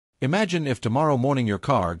Imagine if tomorrow morning your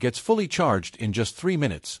car gets fully charged in just 3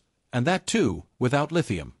 minutes, and that too, without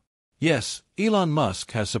lithium. Yes, Elon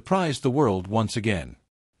Musk has surprised the world once again.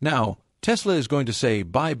 Now, Tesla is going to say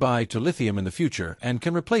bye-bye to lithium in the future and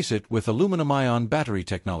can replace it with aluminum-ion battery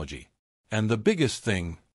technology. And the biggest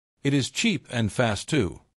thing, it is cheap and fast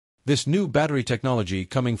too. This new battery technology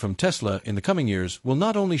coming from Tesla in the coming years will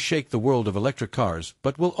not only shake the world of electric cars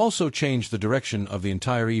but will also change the direction of the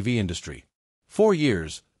entire EV industry. For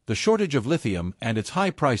years, the shortage of lithium and its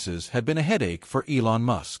high prices had been a headache for Elon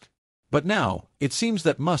Musk. But now, it seems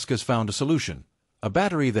that Musk has found a solution, a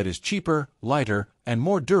battery that is cheaper, lighter, and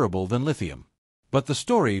more durable than lithium. But the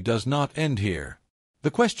story does not end here.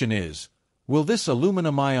 The question is, will this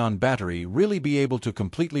aluminum-ion battery really be able to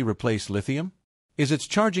completely replace lithium? Is its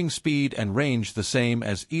charging speed and range the same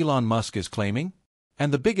as Elon Musk is claiming?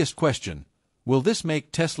 And the biggest question, will this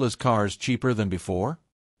make Tesla's cars cheaper than before?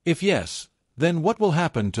 If yes, then what will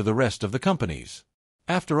happen to the rest of the companies?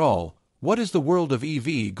 After all, what is the world of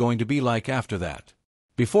EV going to be like after that?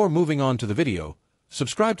 Before moving on to the video,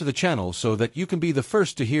 subscribe to the channel so that you can be the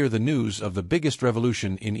first to hear the news of the biggest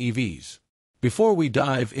revolution in EVs. Before we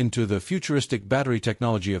dive into the futuristic battery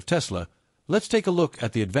technology of Tesla, let's take a look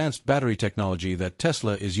at the advanced battery technology that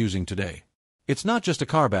Tesla is using today. It's not just a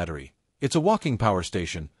car battery, it's a walking power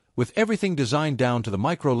station, with everything designed down to the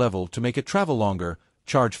micro level to make it travel longer,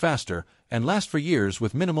 charge faster, and last for years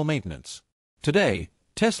with minimal maintenance. Today,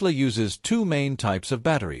 Tesla uses two main types of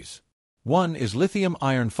batteries. One is lithium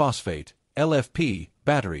iron phosphate, LFP,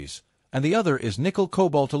 batteries, and the other is nickel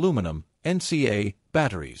cobalt aluminum, NCA,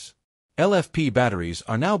 batteries. LFP batteries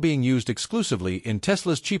are now being used exclusively in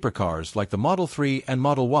Tesla's cheaper cars like the Model 3 and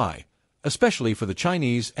Model Y, especially for the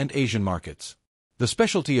Chinese and Asian markets. The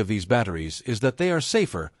specialty of these batteries is that they are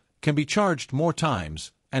safer, can be charged more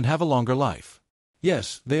times, and have a longer life.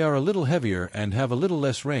 Yes, they are a little heavier and have a little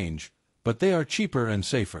less range, but they are cheaper and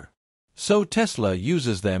safer. So Tesla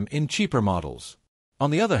uses them in cheaper models.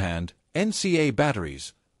 On the other hand, NCA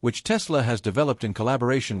batteries, which Tesla has developed in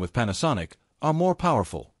collaboration with Panasonic, are more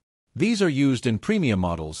powerful. These are used in premium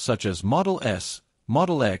models such as Model S,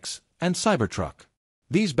 Model X, and Cybertruck.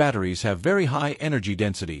 These batteries have very high energy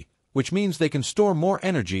density, which means they can store more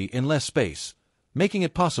energy in less space, making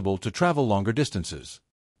it possible to travel longer distances.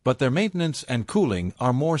 But their maintenance and cooling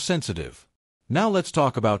are more sensitive. Now let's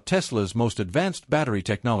talk about Tesla's most advanced battery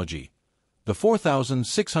technology, the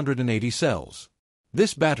 4680 cells.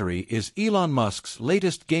 This battery is Elon Musk's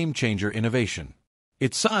latest game-changer innovation.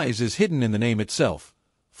 Its size is hidden in the name itself,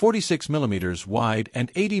 46 mm wide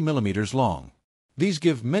and 80 mm long. These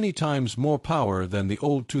give many times more power than the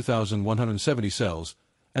old 2170 cells,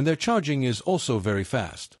 and their charging is also very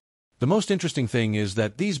fast. The most interesting thing is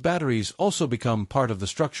that these batteries also become part of the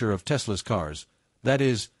structure of Tesla's cars. That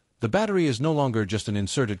is, the battery is no longer just an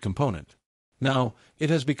inserted component. Now, it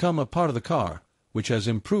has become a part of the car, which has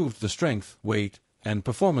improved the strength, weight, and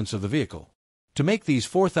performance of the vehicle. To make these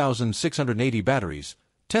 4680 batteries,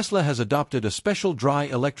 Tesla has adopted a special dry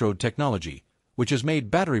electrode technology, which has made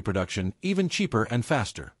battery production even cheaper and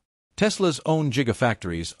faster. Tesla's own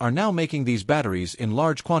gigafactories are now making these batteries in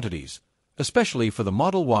large quantities, especially for the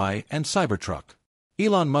Model Y and Cybertruck.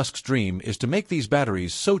 Elon Musk's dream is to make these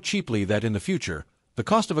batteries so cheaply that in the future, the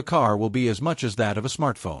cost of a car will be as much as that of a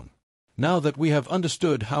smartphone. Now that we have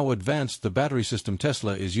understood how advanced the battery system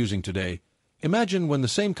Tesla is using today, imagine when the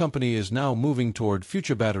same company is now moving toward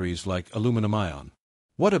future batteries like aluminum-ion.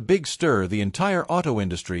 What a big stir the entire auto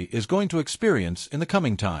industry is going to experience in the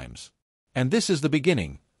coming times. And this is the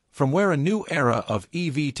beginning, from where a new era of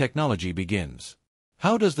EV technology begins.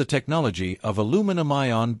 How does the technology of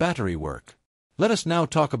aluminum-ion battery work? Let us now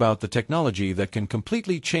talk about the technology that can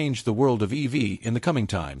completely change the world of EV in the coming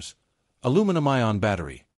times, aluminum-ion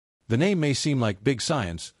battery. The name may seem like big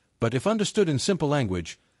science, but if understood in simple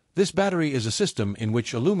language, this battery is a system in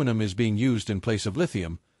which aluminum is being used in place of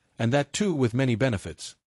lithium, and that too with many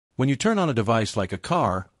benefits. When you turn on a device like a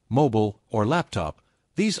car, mobile, or laptop,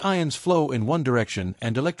 these ions flow in one direction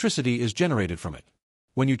and electricity is generated from it.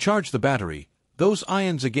 When you charge the battery, those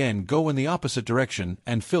ions again go in the opposite direction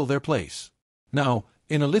and fill their place. Now,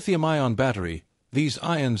 in a lithium-ion battery, these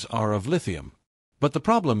ions are of lithium. But the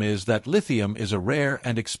problem is that lithium is a rare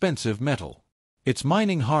and expensive metal. Its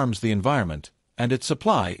mining harms the environment, and its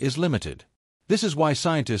supply is limited. This is why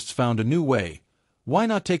scientists found a new way. Why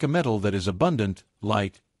not take a metal that is abundant,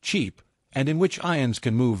 light, cheap, and in which ions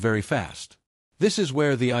can move very fast? This is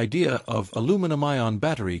where the idea of aluminum-ion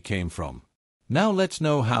battery came from. Now let's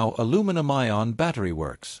know how aluminum-ion battery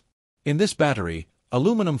works. In this battery,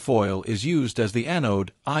 aluminum foil is used as the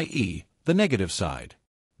anode, i.e., the negative side.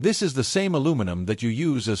 This is the same aluminum that you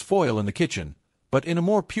use as foil in the kitchen, but in a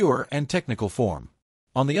more pure and technical form.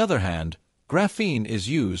 On the other hand, graphene is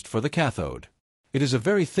used for the cathode. It is a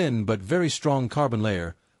very thin but very strong carbon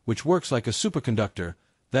layer, which works like a superconductor,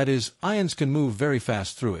 that is, ions can move very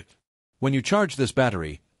fast through it. When you charge this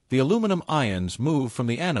battery, the aluminum ions move from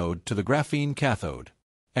the anode to the graphene cathode.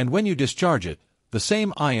 And when you discharge it, the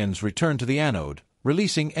same ions return to the anode,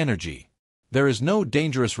 releasing energy. There is no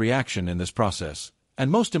dangerous reaction in this process,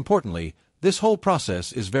 and most importantly, this whole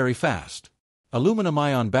process is very fast.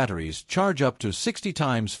 Aluminum-ion batteries charge up to 60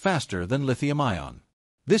 times faster than lithium-ion.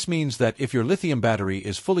 This means that if your lithium battery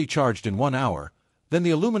is fully charged in 1 hour, then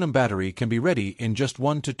the aluminum battery can be ready in just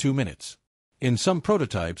 1 to 2 minutes. In some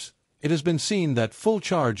prototypes, it has been seen that full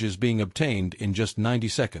charge is being obtained in just 90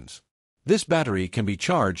 seconds. This battery can be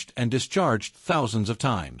charged and discharged thousands of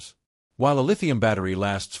times. While a lithium battery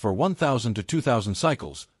lasts for 1,000 to 2,000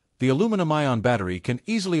 cycles, the aluminum-ion battery can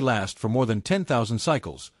easily last for more than 10,000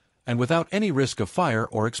 cycles, and without any risk of fire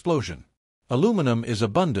or explosion. Aluminum is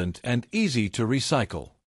abundant and easy to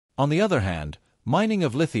recycle. On the other hand, mining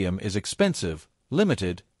of lithium is expensive,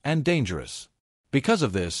 limited, and dangerous. Because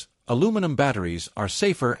of this, aluminum batteries are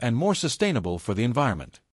safer and more sustainable for the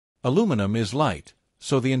environment. Aluminum is light,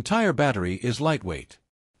 so the entire battery is lightweight.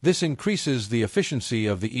 This increases the efficiency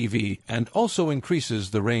of the EV and also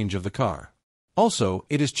increases the range of the car. Also,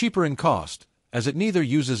 it is cheaper in cost, as it neither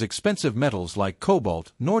uses expensive metals like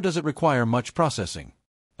cobalt nor does it require much processing.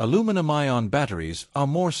 Aluminum-ion batteries are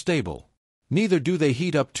more stable. Neither do they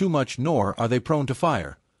heat up too much nor are they prone to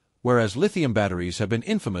fire, whereas lithium batteries have been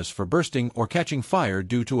infamous for bursting or catching fire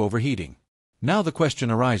due to overheating. Now the question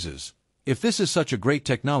arises, if this is such a great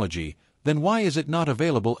technology, then why is it not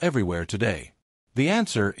available everywhere today? The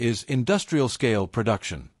answer is industrial-scale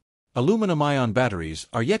production. Aluminum-ion batteries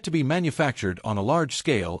are yet to be manufactured on a large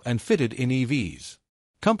scale and fitted in EVs.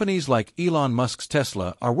 Companies like Elon Musk's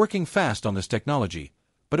Tesla are working fast on this technology,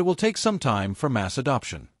 but it will take some time for mass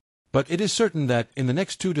adoption. But it is certain that in the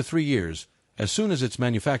next 2 to 3 years, as soon as its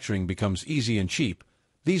manufacturing becomes easy and cheap,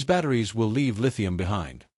 these batteries will leave lithium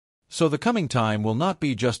behind. So the coming time will not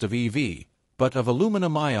be just of EV, but of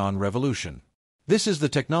aluminum-ion revolution. This is the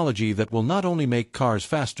technology that will not only make cars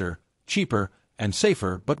faster, cheaper, and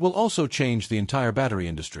safer, but will also change the entire battery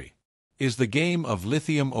industry. Is the game of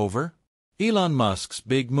lithium over? Elon Musk's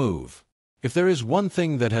big move. If there is one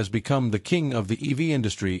thing that has become the king of the EV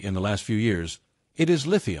industry in the last few years, it is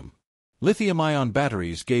lithium. Lithium-ion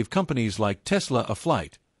batteries gave companies like Tesla a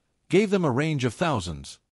flight, gave them a range of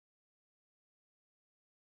thousands,